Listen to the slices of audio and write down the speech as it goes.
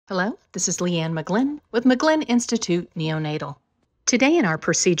Hello, this is Leanne McGlynn with McGlynn Institute Neonatal. Today in our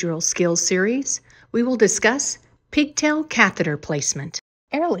procedural skills series, we will discuss pigtail catheter placement.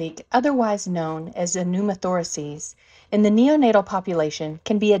 Air leak, otherwise known as a pneumothoraces, in the neonatal population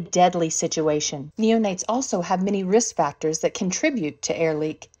can be a deadly situation. Neonates also have many risk factors that contribute to air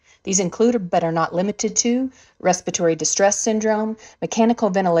leak. These include, but are not limited to, respiratory distress syndrome, mechanical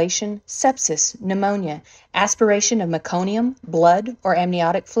ventilation, sepsis, pneumonia, aspiration of meconium, blood, or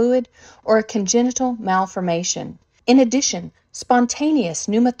amniotic fluid, or a congenital malformation. In addition, spontaneous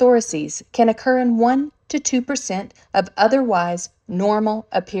pneumothoraces can occur in 1 to 2% of otherwise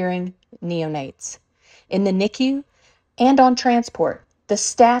normal-appearing neonates. In the NICU and on transport, the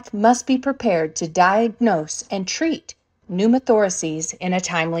staff must be prepared to diagnose and treat pneumothoraces in a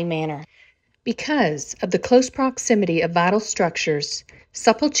timely manner. Because of the close proximity of vital structures,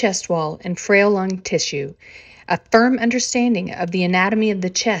 supple chest wall, and frail lung tissue, a firm understanding of the anatomy of the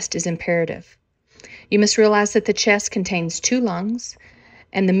chest is imperative. You must realize that the chest contains 2 lungs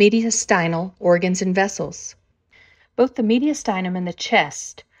and the mediastinal organs and vessels. Both the mediastinum and the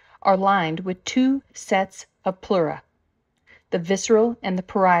chest are lined with 2 sets of pleura, the visceral and the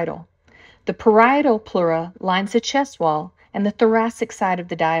parietal. The parietal pleura lines the chest wall and the thoracic side of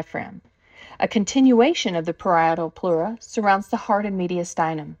the diaphragm. A continuation of the parietal pleura surrounds the heart and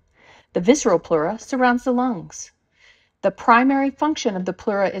mediastinum. The visceral pleura surrounds the lungs. The primary function of the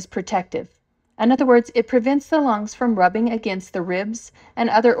pleura is protective. In other words, it prevents the lungs from rubbing against the ribs and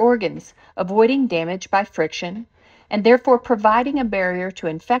other organs, avoiding damage by friction, and therefore providing a barrier to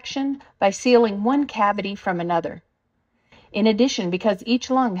infection by sealing one cavity from another. In addition, because each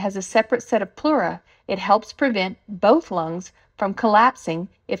lung has a separate set of pleura, it helps prevent both lungs from collapsing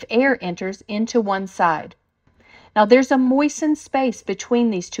if air enters into one side. Now, there's a moistened space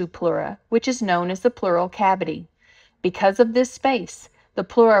between these 2 pleura, which is known as the pleural cavity. Because of this space, the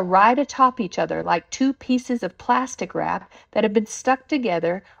pleura ride atop each other like 2 pieces of plastic wrap that have been stuck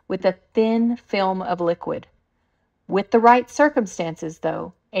together with a thin film of liquid. With the right circumstances,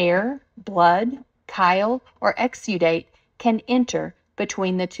 though, air, blood, chyle, or exudate can enter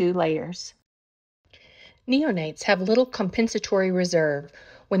between the 2 layers. Neonates have little compensatory reserve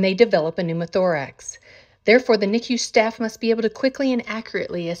when they develop a pneumothorax. Therefore, the NICU staff must be able to quickly and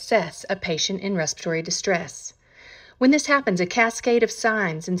accurately assess a patient in respiratory distress. When this happens, a cascade of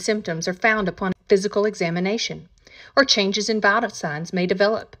signs and symptoms are found upon physical examination, or changes in vital signs may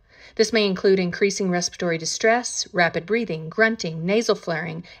develop. This may include increasing respiratory distress, rapid breathing, grunting, nasal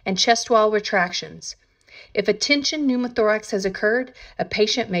flaring, and chest wall retractions. If a tension pneumothorax has occurred, a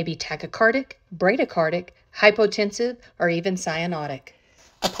patient may be tachycardic, bradycardic, hypotensive, or even cyanotic.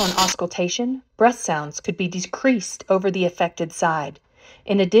 Upon auscultation, breath sounds could be decreased over the affected side.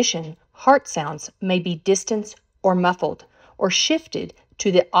 In addition, heart sounds may be distanced or muffled, or shifted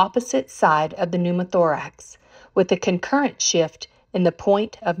to the opposite side of the pneumothorax, with a concurrent shift in the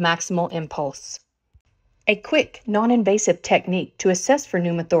point of maximal impulse. A quick, non-invasive technique to assess for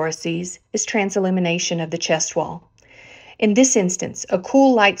pneumothoraces is transillumination of the chest wall. In this instance, a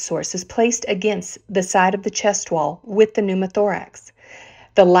cool light source is placed against the side of the chest wall with the pneumothorax.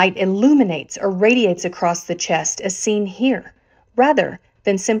 The light illuminates or radiates across the chest as seen here, rather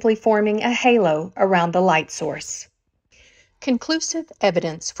than simply forming a halo around the light source. Conclusive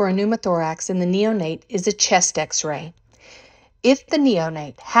evidence for a pneumothorax in the neonate is a chest X-ray. If the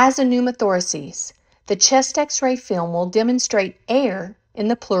neonate has a pneumothoraces, the chest X-ray film will demonstrate air in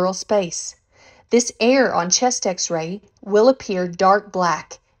the pleural space. This air on chest X-ray will appear dark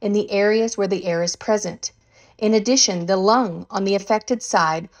black in the areas where the air is present. In addition, the lung on the affected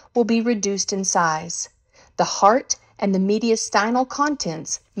side will be reduced in size. The heart and the mediastinal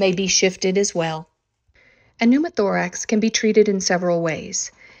contents may be shifted as well. A pneumothorax can be treated in several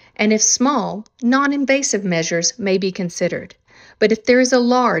ways, and if small, non-invasive measures may be considered. But if there is a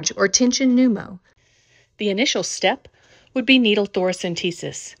large or tension pneumo, the initial step would be needle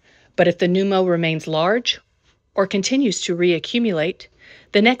thoracentesis. But if the pneumo remains large or continues to reaccumulate,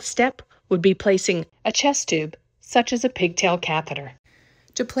 the next step would be placing a chest tube, such as a pigtail catheter.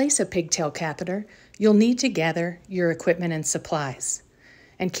 To place a pigtail catheter, you'll need to gather your equipment and supplies.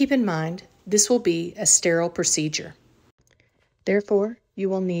 And keep in mind, this will be a sterile procedure. Therefore, you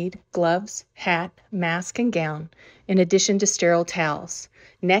will need gloves, hat, mask, and gown, in addition to sterile towels.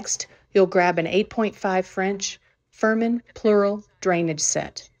 Next, you'll grab an 8.5 French Furman pleural drainage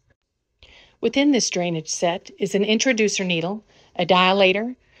set. Within this drainage set is an introducer needle, a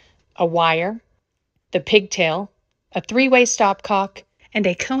dilator, a wire, the pigtail, a 3-way stopcock, and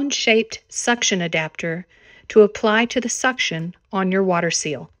a cone-shaped suction adapter to apply to the suction on your water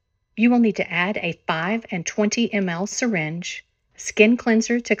seal. You will need to add a 5 and 20 ml syringe, skin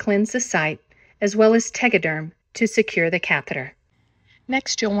cleanser to cleanse the site, as well as Tegaderm to secure the catheter.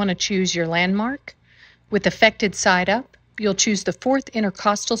 Next, you'll want to choose your landmark. With affected side up, you'll choose the fourth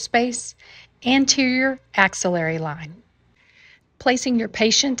intercostal space, anterior axillary line. Placing your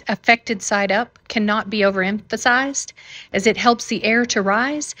patient affected side up cannot be overemphasized, as it helps the air to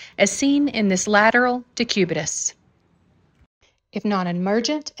rise, as seen in this lateral decubitus. If not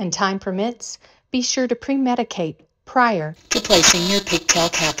emergent and time permits, be sure to pre-medicate prior to placing your pigtail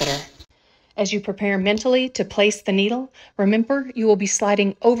catheter. As you prepare mentally to place the needle, remember you will be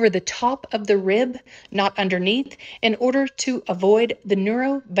sliding over the top of the rib, not underneath, in order to avoid the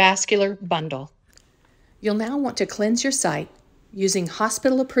neurovascular bundle. You'll now want to cleanse your site using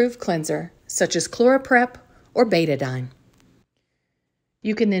hospital-approved cleanser such as ChloraPrep or Betadine.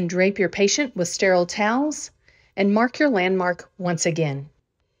 You can then drape your patient with sterile towels and mark your landmark once again.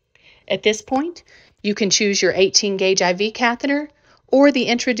 At this point, you can choose your 18-gauge IV catheter or the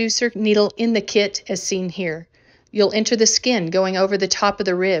introducer needle in the kit as seen here. You'll enter the skin going over the top of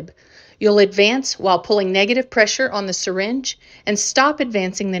the rib. You'll advance while pulling negative pressure on the syringe and stop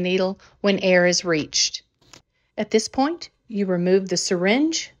advancing the needle when air is reached. At this point, you remove the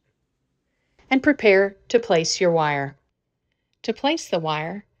syringe and prepare to place your wire. To place the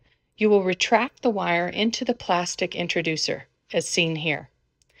wire, you will retract the wire into the plastic introducer, as seen here.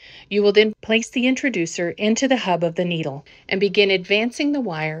 You will then place the introducer into the hub of the needle and begin advancing the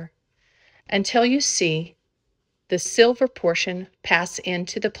wire until you see the silver portion pass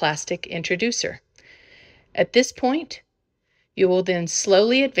into the plastic introducer. At this point, you will then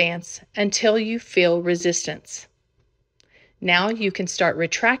slowly advance until you feel resistance. Now you can start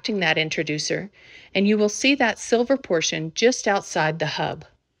retracting that introducer, and you will see that silver portion just outside the hub.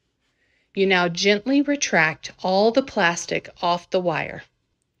 You now gently retract all the plastic off the wire.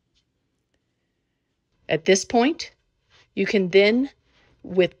 At this point, you can then,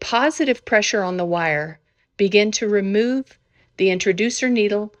 with positive pressure on the wire, begin to remove the introducer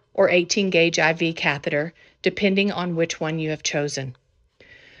needle or 18-gauge IV catheter, depending on which one you have chosen.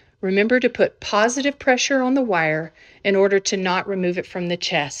 Remember to put positive pressure on the wire in order to not remove it from the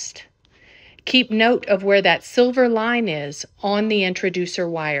chest. Keep note of where that silver line is on the introducer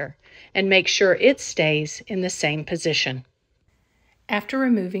wire and make sure it stays in the same position. After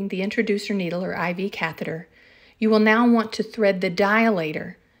removing the introducer needle or IV catheter, you will now want to thread the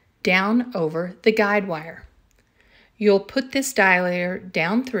dilator down over the guide wire. You'll put this dilator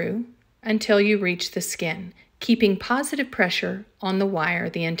down through until you reach the skin, keeping positive pressure on the wire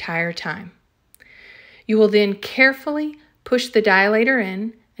the entire time. You will then carefully push the dilator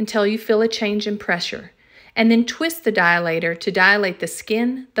in until you feel a change in pressure, and then twist the dilator to dilate the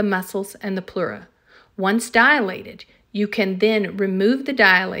skin, the muscles, and the pleura. Once dilated, you can then remove the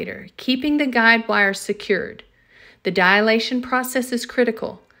dilator, keeping the guide wire secured. The dilation process is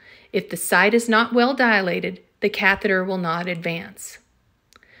critical. If the site is not well dilated, the catheter will not advance.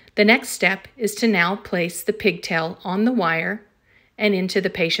 The next step is to now place the pigtail on the wire and into the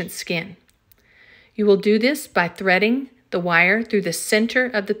patient's skin. You will do this by threading the wire through the center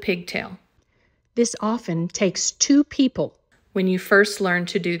of the pigtail. This often takes 2 people when you first learn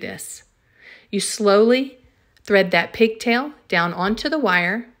to do this. You slowly thread that pigtail down onto the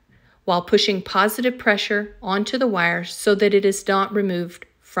wire while pushing positive pressure onto the wire so that it is not removed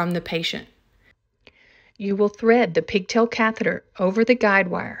from the patient. You will thread the pigtail catheter over the guide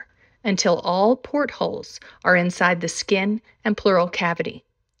wire until all portholes are inside the skin and pleural cavity.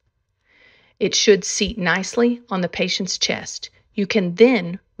 It should seat nicely on the patient's chest. You can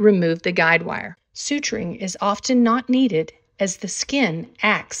then remove the guide wire. Suturing is often not needed as the skin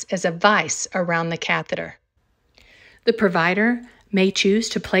acts as a vise around the catheter. The provider may choose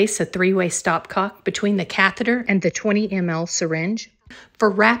to place a 3-way stopcock between the catheter and the 20 ml syringe for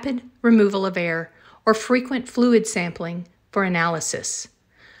rapid removal of air or frequent fluid sampling for analysis.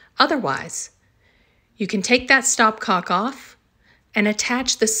 Otherwise, you can take that stopcock off and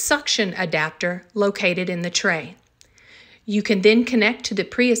attach the suction adapter located in the tray. You can then connect to the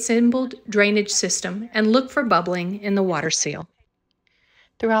pre-assembled drainage system and look for bubbling in the water seal.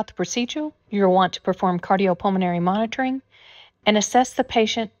 Throughout the procedure, you'll want to perform cardiopulmonary monitoring and assess the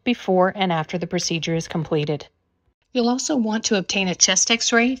patient before and after the procedure is completed. You'll also want to obtain a chest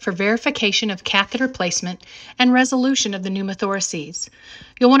x-ray for verification of catheter placement and resolution of the pneumothoraces.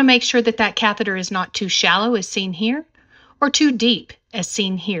 You'll want to make sure that that catheter is not too shallow as seen here or too deep as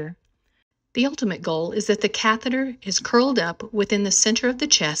seen here. The ultimate goal is that the catheter is curled up within the center of the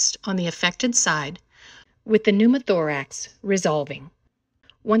chest on the affected side, with the pneumothorax resolving.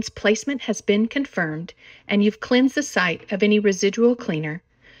 Once placement has been confirmed and you've cleansed the site of any residual cleaner,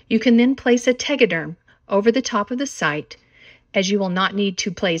 you can then place a Tegaderm over the top of the site as you will not need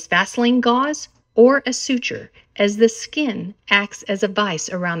to place Vaseline gauze or a suture, as the skin acts as a vise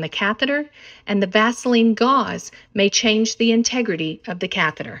around the catheter and the Vaseline gauze may change the integrity of the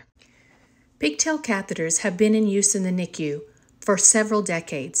catheter. Pigtail catheters have been in use in the NICU for several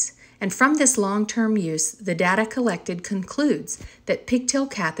decades, and from this long-term use, the data collected concludes that pigtail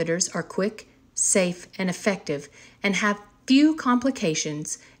catheters are quick, safe, and effective and have few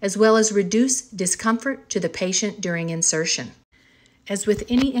complications, as well as reduce discomfort to the patient during insertion. As with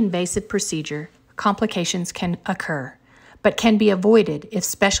any invasive procedure, complications can occur, but can be avoided if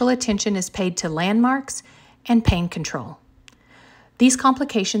special attention is paid to landmarks and pain control. These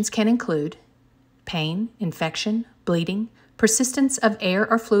complications can include pain, infection, bleeding, persistence of air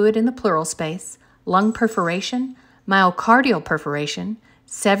or fluid in the pleural space, lung perforation, myocardial perforation,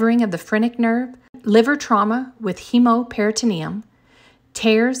 severing of the phrenic nerve, liver trauma with hemoperitoneum,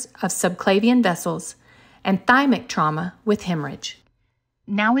 tears of subclavian vessels, and thymic trauma with hemorrhage.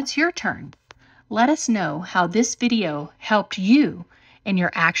 Now it's your turn. Let us know how this video helped you in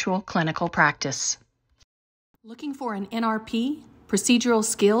your actual clinical practice. Looking for an NRP, procedural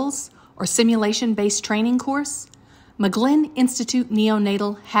skills, or simulation-based training course? McGlynn Institute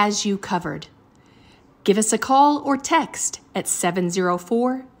Neonatal has you covered. Give us a call or text at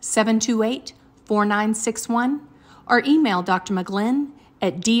 704-728-4961 or email Dr. McGlynn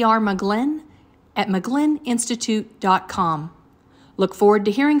at drmcglynn@mcglinninstitute.com. Look forward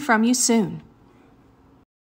to hearing from you soon.